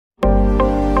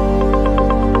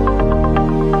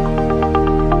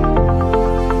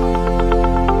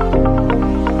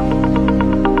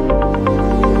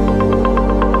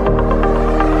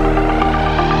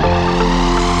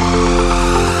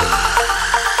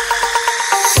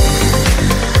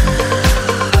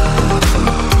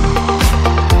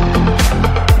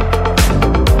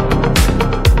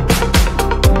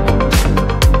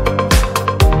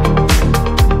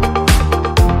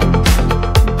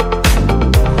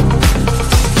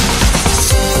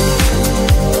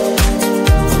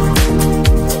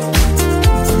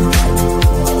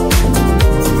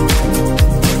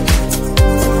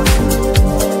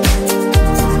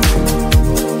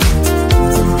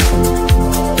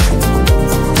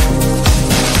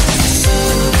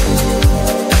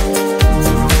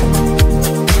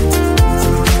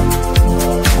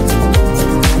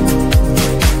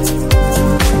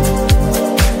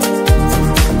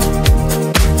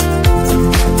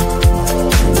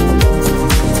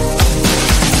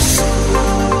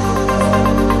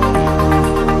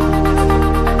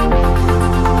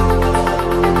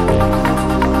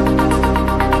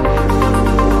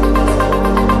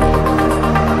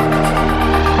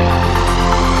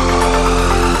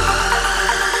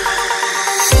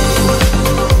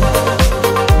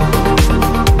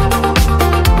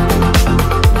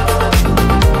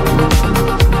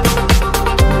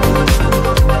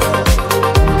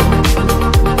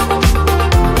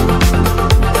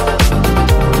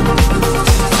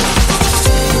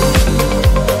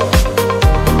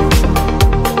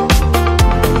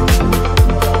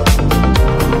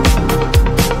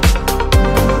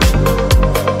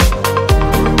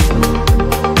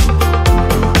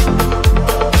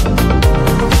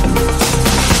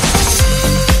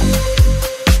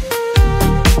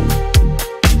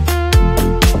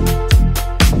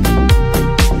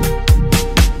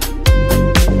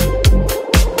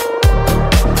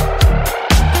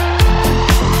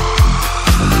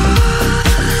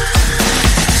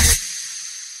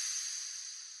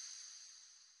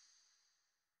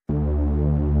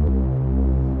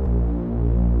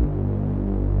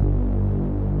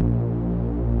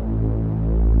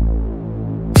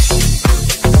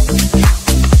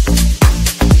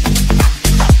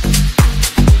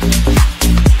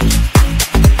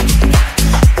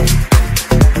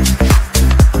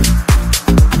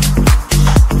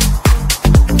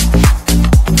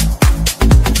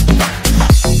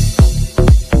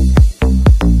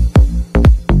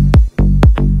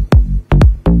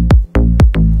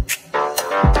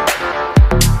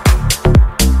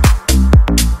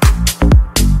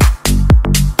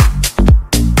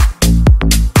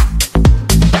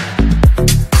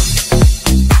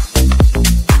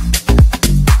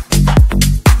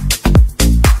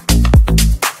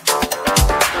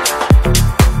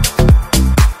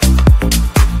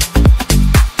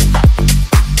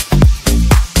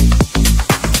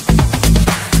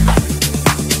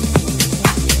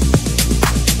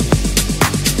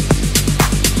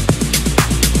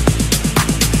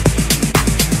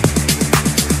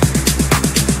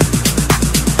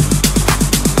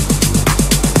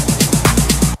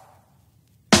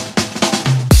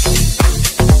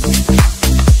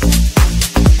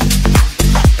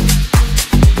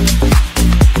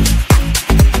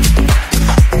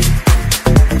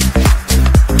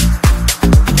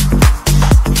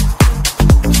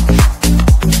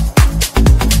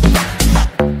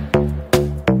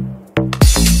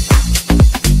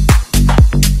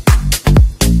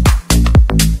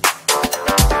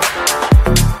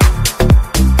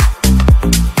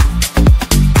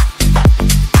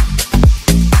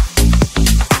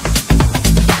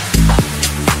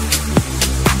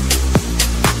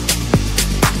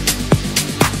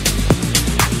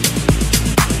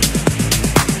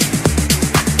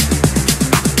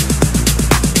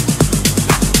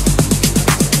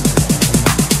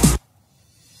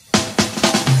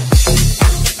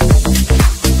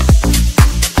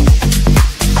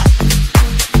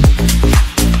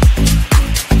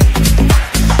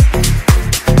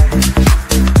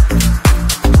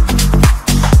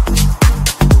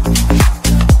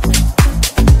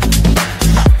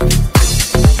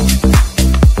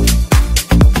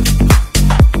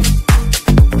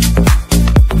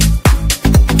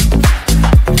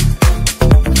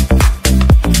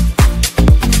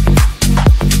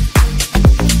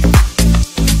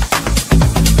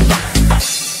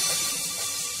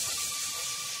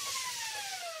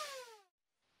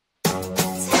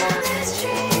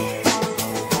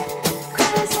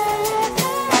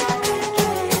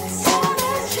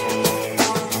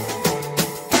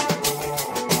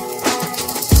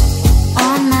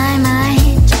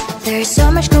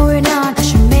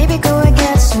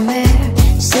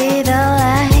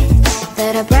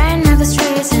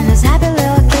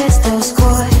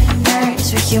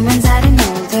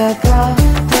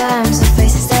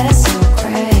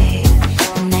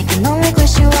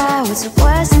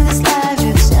this life,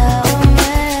 you tell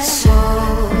me. So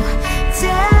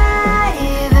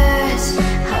diverse,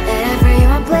 how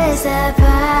everyone plays their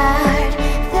part.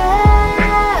 The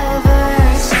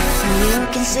verse, you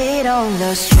can see it on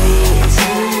the streets.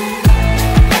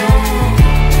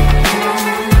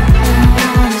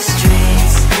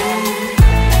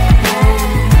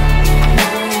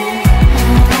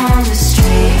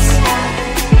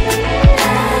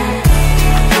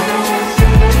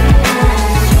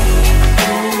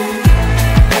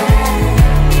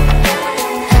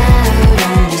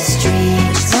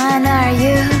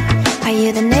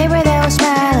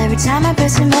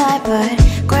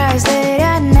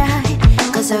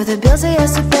 Of the bills I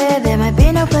used to pay, there might be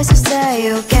no place to stay.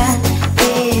 You can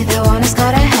be the one who's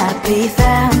got a happy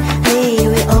family.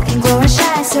 We all can glow and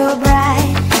shine so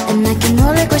bright, and I can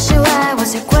only question why.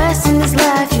 What's your quest in this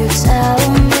life? You tell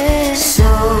me. So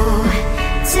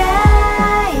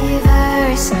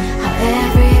diverse, how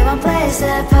everyone plays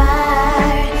their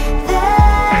part. The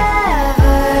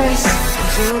verse,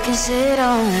 you can sit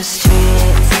on the streets.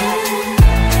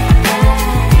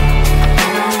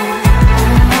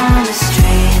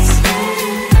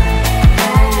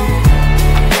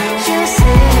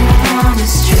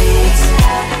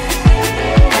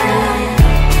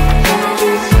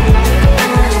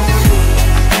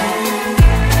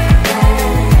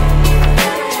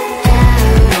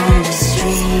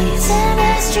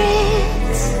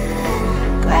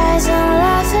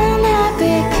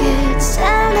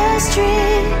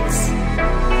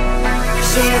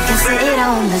 Sit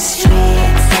on the streets.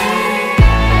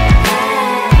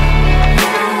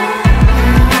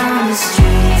 On the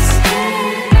streets.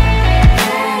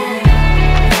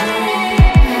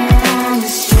 On the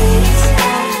streets.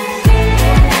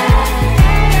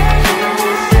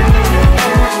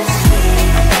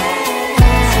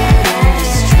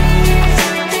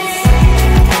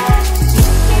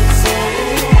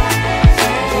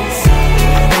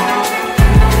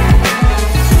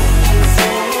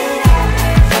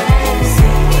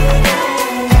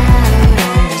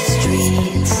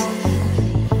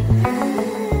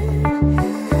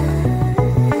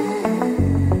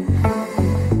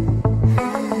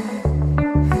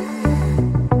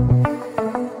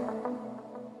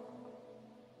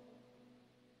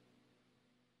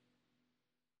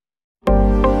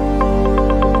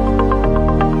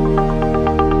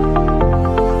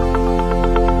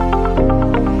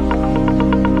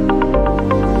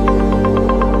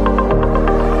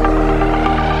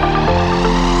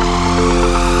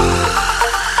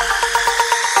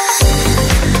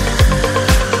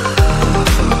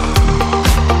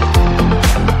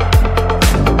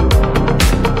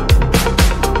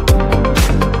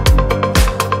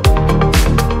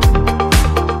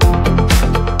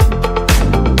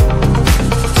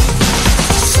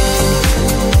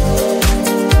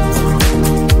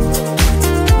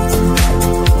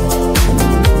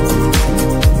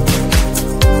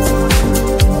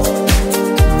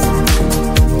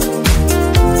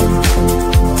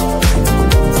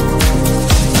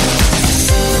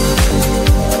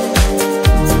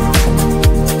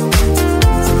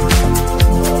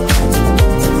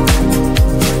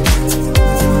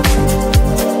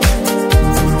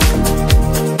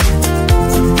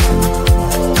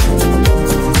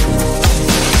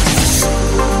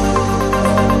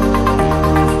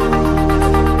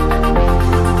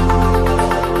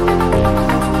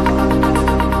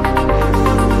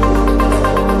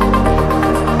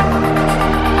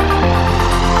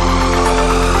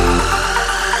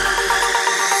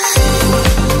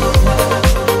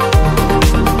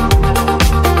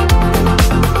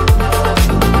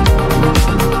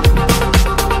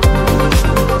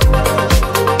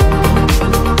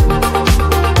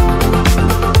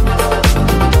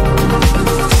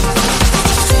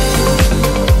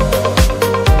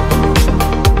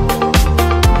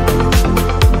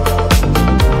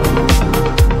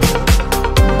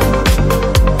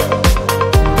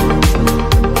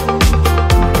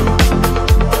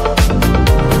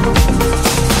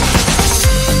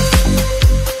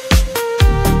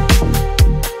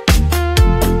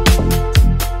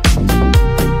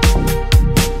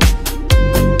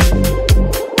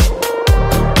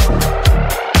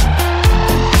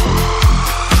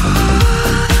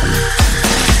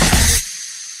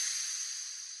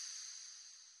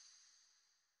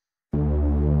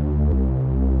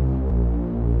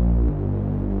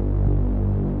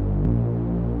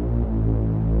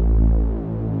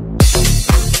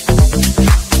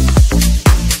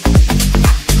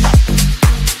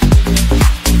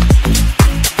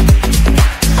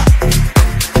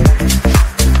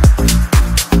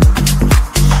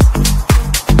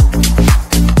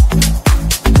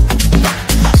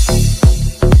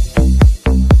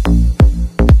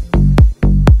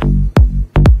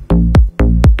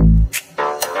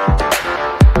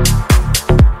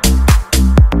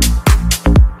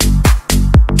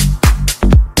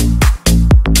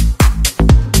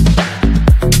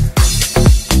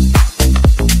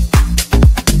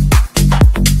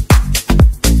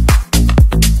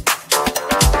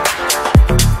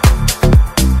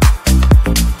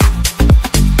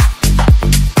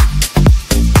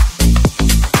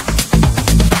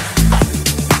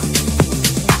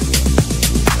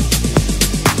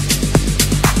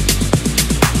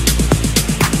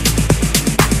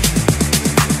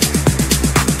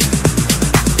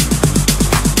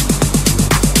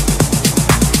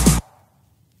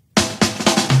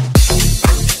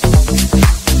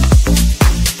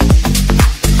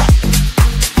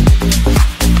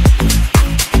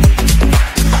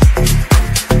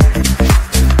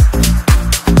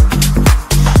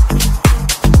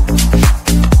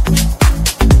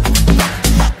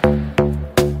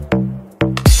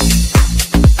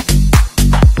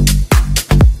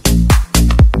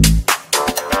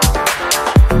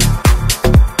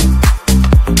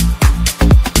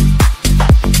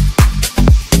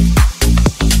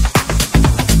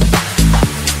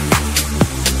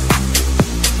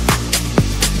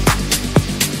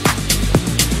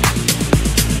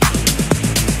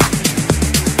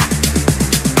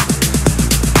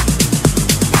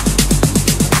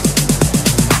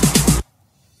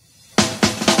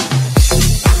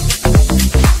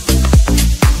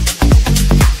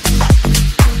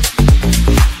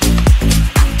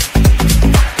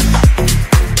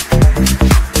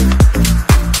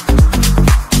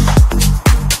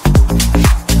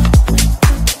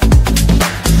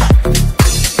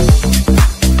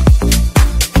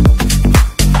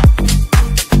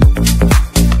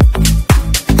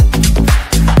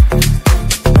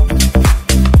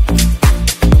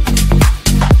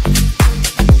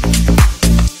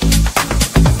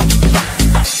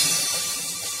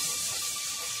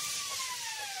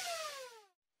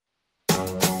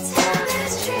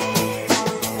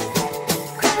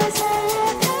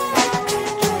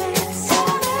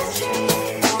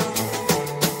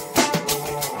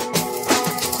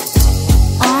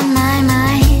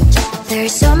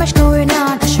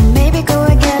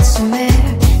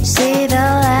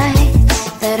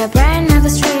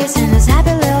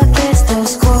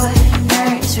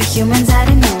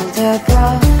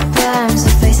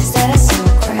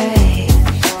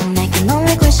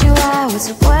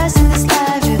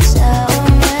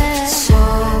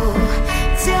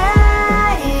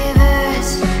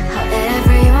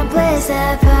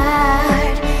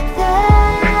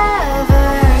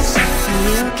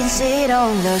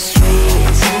 on the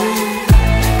streets.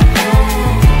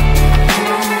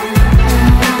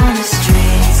 On the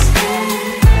streets.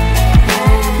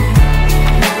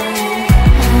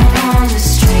 On the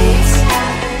streets.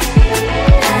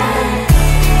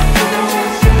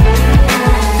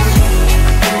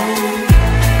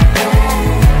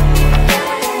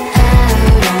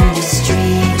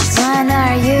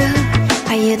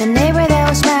 Are you the neighbor that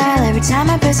will smile every time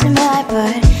I pass him by,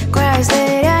 but cries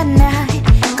late at night?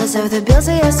 Cause of the bills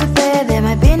he has to pay, there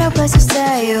might be no place to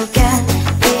stay. You can't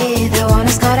be the one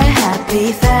who's got a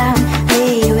happy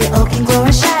family. We all can glow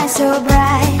and shine so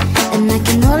bright, and I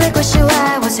can only question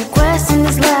why. What's your quest in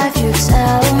this life? You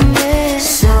tell me.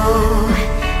 So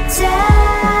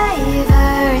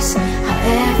diverse, how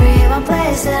everyone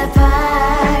plays their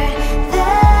part.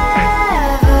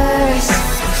 Their verse,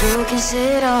 you can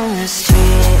sit on the street.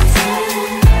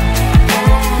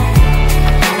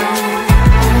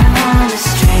 On the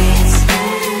streets.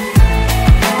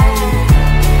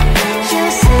 You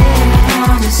sit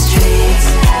on the streets.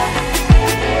 Out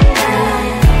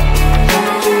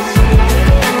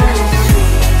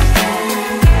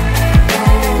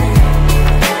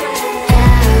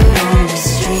on the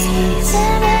streets.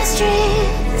 In the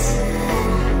streets.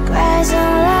 Cries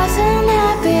and laughing,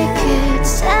 happy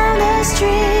kids. Down the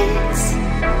streets.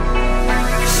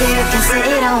 You can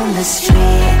sit on the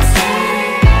streets.